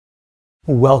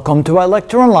Welcome to our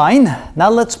lecture online. Now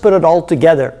let's put it all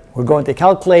together. We're going to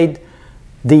calculate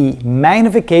the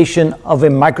magnification of a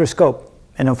microscope.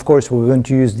 And of course, we're going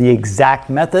to use the exact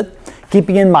method,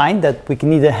 keeping in mind that we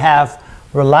can either have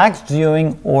relaxed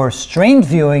viewing or strained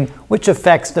viewing, which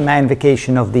affects the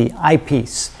magnification of the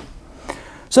eyepiece.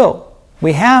 So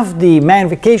we have the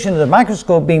magnification of the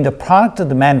microscope being the product of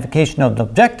the magnification of the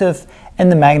objective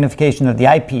and the magnification of the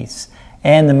eyepiece.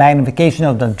 And the magnification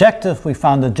of the objective, we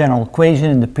found the general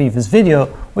equation in the previous video,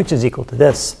 which is equal to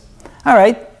this. All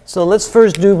right, so let's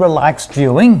first do relaxed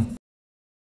viewing.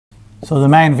 So the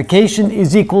magnification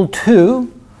is equal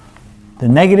to the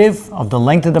negative of the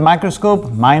length of the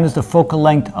microscope minus the focal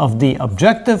length of the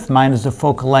objective minus the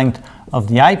focal length of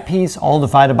the eyepiece, all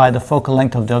divided by the focal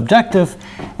length of the objective.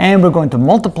 And we're going to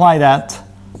multiply that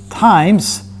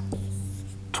times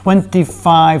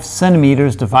 25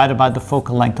 centimeters divided by the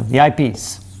focal length of the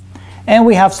eyepiece. And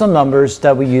we have some numbers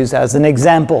that we use as an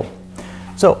example.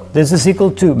 So this is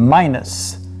equal to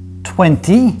minus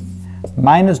 20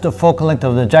 minus the focal length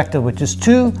of the objective, which is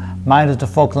 2, minus the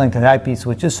focal length of the eyepiece,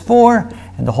 which is 4,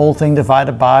 and the whole thing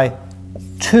divided by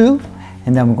 2.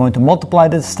 And then we're going to multiply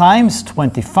this times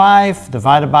 25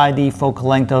 divided by the focal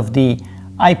length of the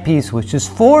eyepiece, which is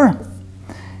 4.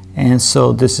 And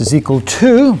so this is equal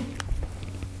to,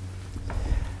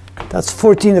 that's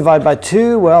 14 divided by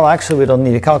 2. Well, actually, we don't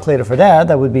need a calculator for that.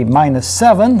 That would be minus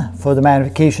 7 for the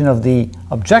magnification of the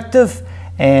objective.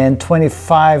 And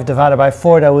 25 divided by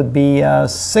 4, that would be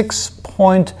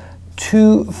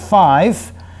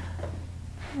 6.25.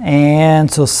 And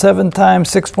so 7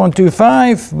 times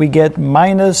 6.25, we get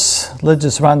minus, let's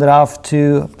just round it off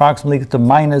to approximately to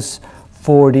minus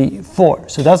 44.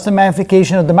 So that's the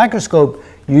magnification of the microscope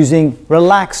using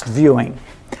relaxed viewing.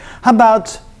 How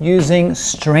about using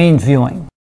strained viewing?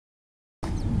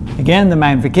 Again, the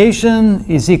magnification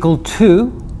is equal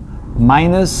to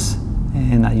minus,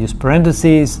 and I use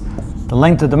parentheses, the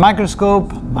length of the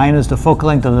microscope minus the focal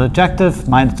length of the objective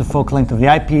minus the focal length of the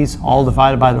eyepiece, all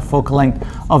divided by the focal length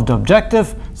of the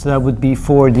objective. So that would be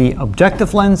for the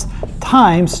objective lens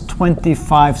times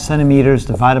 25 centimeters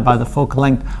divided by the focal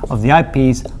length of the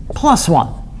eyepiece plus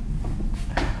 1.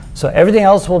 So everything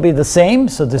else will be the same.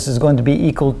 So this is going to be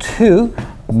equal to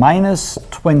minus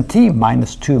 20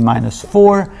 minus 2 minus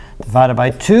 4 divided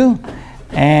by 2.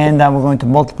 And then we're going to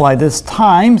multiply this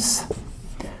times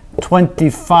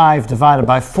 25 divided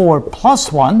by 4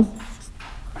 plus 1.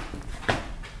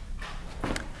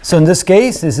 So in this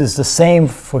case, this is the same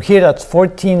for here. That's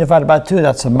 14 divided by 2.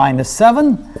 That's a minus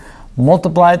 7.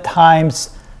 Multiplied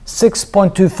times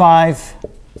 6.25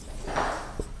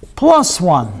 plus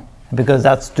 1. Because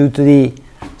that's due to the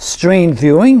strained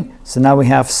viewing. So now we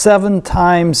have 7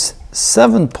 times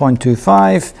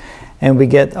 7.25, and we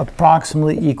get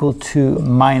approximately equal to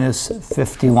minus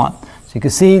 51. So you can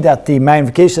see that the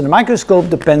magnification of the microscope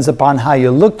depends upon how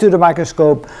you look through the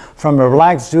microscope, from a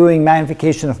relaxed viewing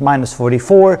magnification of minus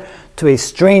 44 to a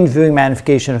strained viewing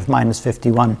magnification of minus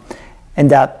 51.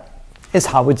 And that is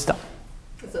how it's done.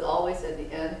 Is it always at the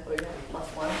end where you have plus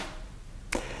 1?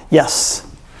 Yes.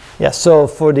 Yes, so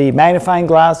for the magnifying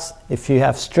glass, if you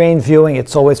have strained viewing,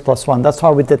 it's always plus 1. That's why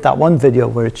we did that one video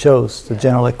where it shows the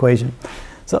general equation.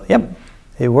 So, yep,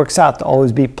 it works out to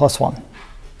always be plus 1.